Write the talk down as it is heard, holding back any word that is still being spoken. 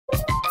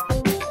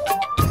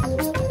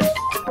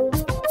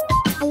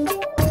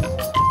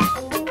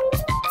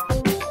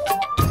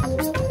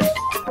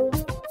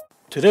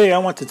Today I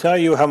want to tell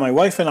you how my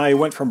wife and I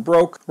went from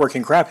broke,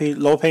 working crappy,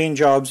 low-paying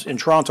jobs in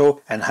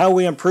Toronto, and how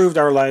we improved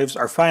our lives,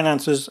 our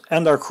finances,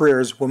 and our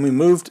careers when we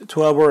moved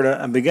to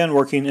Alberta and began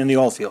working in the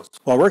oil fields.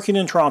 While working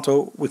in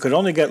Toronto, we could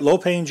only get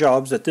low-paying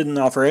jobs that didn't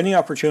offer any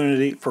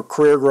opportunity for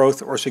career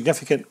growth or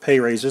significant pay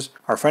raises.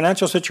 Our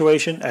financial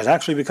situation had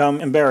actually become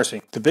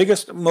embarrassing. The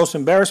biggest, most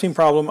embarrassing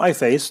problem I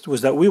faced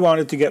was that we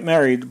wanted to get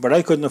married, but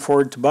I couldn't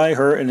afford to buy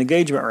her an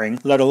engagement ring,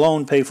 let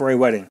alone pay for a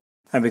wedding.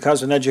 And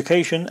because an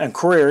education and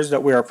careers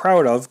that we are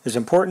proud of is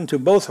important to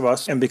both of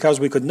us, and because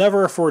we could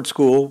never afford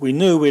school, we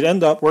knew we'd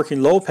end up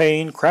working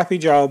low-paying, crappy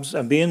jobs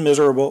and being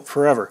miserable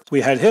forever.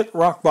 We had hit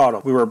rock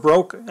bottom. We were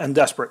broke and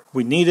desperate.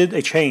 We needed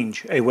a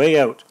change, a way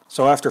out.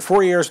 So after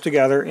 4 years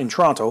together in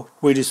Toronto,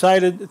 we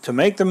decided to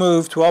make the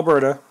move to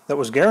Alberta that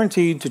was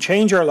guaranteed to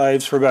change our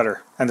lives for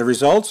better. And the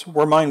results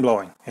were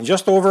mind-blowing. In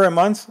just over a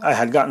month, I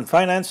had gotten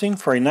financing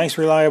for a nice,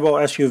 reliable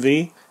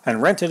SUV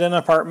and rented an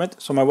apartment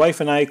so my wife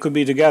and I could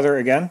be together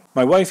again.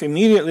 My wife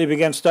immediately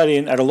began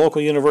studying at a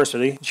local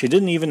university. She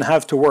didn't even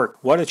have to work.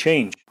 What a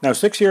change. Now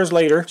 6 years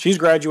later, she's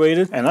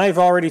graduated, and I've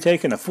already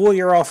taken a full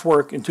year off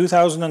work in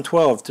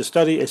 2012 to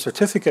study a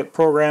certificate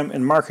program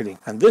in marketing.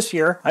 And this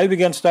year, I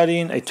began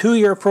studying a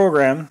 2-year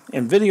program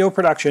in video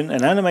production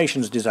and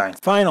animations design.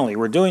 Finally,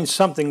 we're doing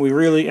something we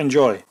really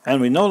enjoy,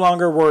 and we no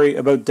longer worry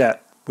about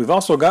debt. We've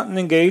also gotten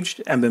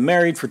engaged and been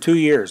married for 2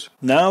 years.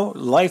 Now,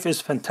 life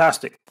is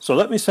fantastic. So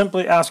let me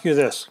simply ask you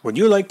this. Would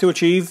you like to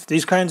achieve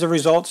these kinds of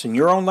results in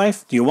your own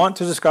life? Do you want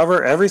to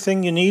discover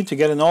everything you need to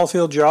get an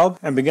oil-field job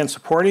and begin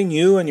supporting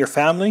you and your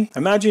family?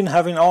 Imagine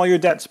having all your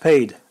debts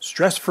paid,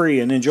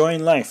 stress-free, and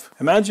enjoying life.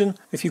 Imagine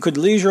if you could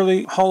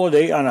leisurely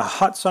holiday on a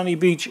hot sunny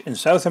beach in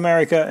South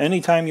America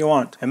anytime you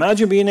want.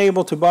 Imagine being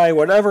able to buy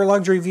whatever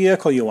luxury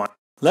vehicle you want.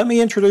 Let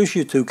me introduce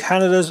you to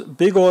Canada's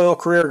Big Oil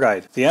Career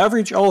Guide. The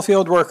average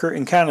oilfield worker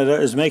in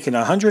Canada is making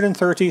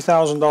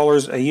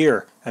 $130,000 a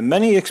year, and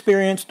many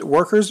experienced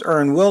workers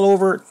earn well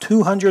over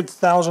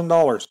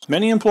 $200,000.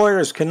 Many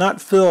employers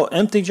cannot fill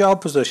empty job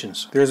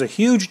positions. There is a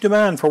huge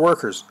demand for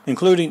workers,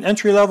 including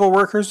entry-level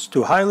workers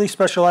to highly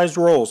specialized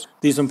roles.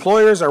 These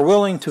employers are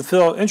willing to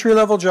fill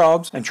entry-level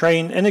jobs and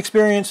train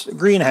inexperienced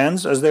green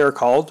hands, as they are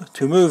called,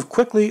 to move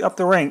quickly up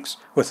the ranks,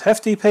 with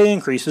hefty pay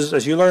increases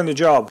as you learn the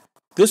job.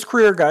 This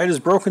career guide is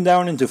broken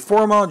down into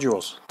 4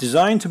 modules,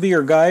 designed to be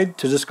your guide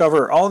to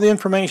discover all the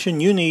information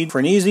you need for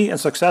an easy and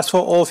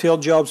successful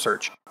oilfield job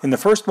search. In the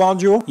first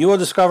module, you will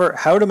discover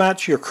how to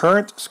match your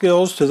current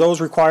skills to those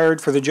required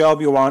for the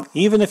job you want,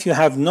 even if you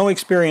have no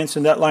experience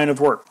in that line of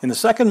work. In the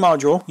second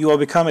module, you will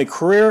become a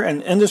career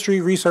and industry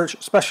research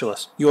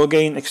specialist. You will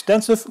gain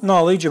extensive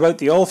knowledge about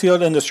the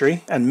oilfield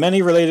industry and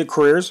many related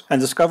careers, and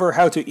discover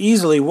how to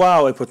easily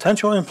wow a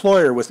potential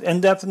employer with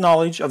in-depth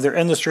knowledge of their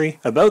industry,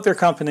 about their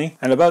company,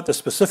 and about the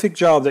specific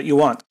job that you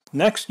want.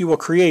 Next, you will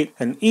create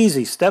an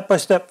easy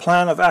step-by-step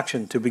plan of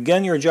action to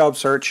begin your job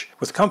search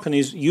with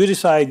companies you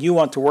decide you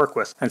want to work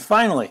with. And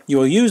finally, you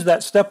will use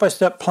that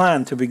step-by-step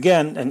plan to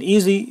begin an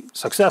easy,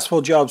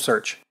 successful job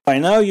search. By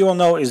now, you will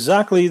know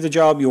exactly the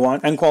job you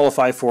want and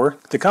qualify for,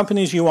 the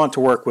companies you want to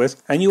work with,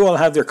 and you will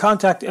have their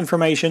contact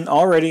information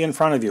already in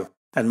front of you.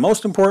 And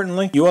most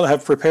importantly, you will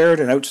have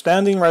prepared an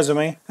outstanding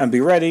resume and be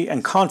ready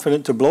and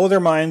confident to blow their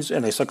minds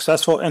in a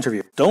successful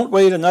interview. Don't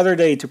wait another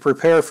day to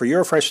prepare for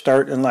your fresh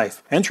start in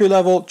life.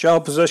 Entry-level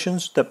job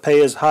positions that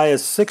pay as high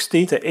as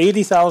 $60,000 to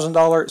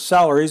 $80,000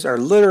 salaries are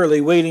literally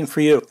waiting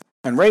for you.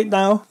 And right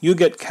now, you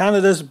get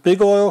Canada's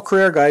Big Oil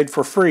Career Guide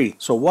for free,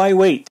 so why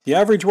wait? The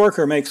average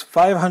worker makes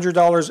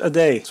 $500 a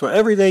day, so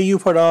every day you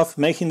put off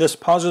making this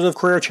positive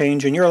career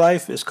change in your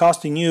life is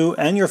costing you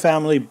and your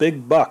family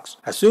big bucks.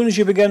 As soon as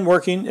you begin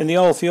working in the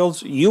oil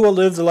fields, you will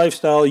live the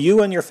lifestyle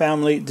you and your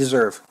family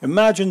deserve.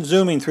 Imagine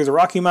zooming through the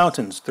Rocky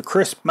Mountains, the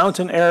crisp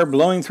mountain air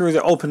blowing through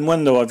the open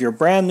window of your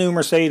brand new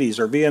Mercedes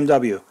or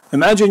BMW.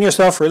 Imagine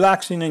yourself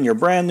relaxing in your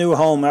brand new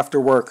home after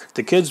work,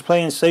 the kids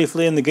playing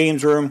safely in the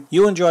games room,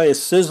 you enjoy a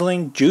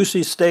sizzling,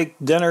 juicy steak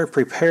dinner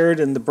prepared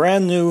in the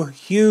brand new,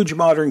 huge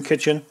modern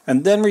kitchen,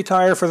 and then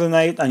retire for the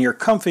night on your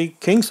comfy,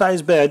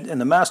 king-size bed in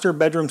the master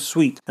bedroom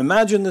suite.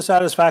 Imagine the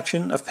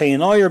satisfaction of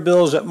paying all your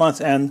bills at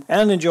month end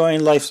and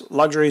enjoying life's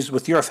luxuries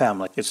with your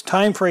family. It's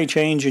time for a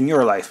change in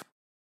your life.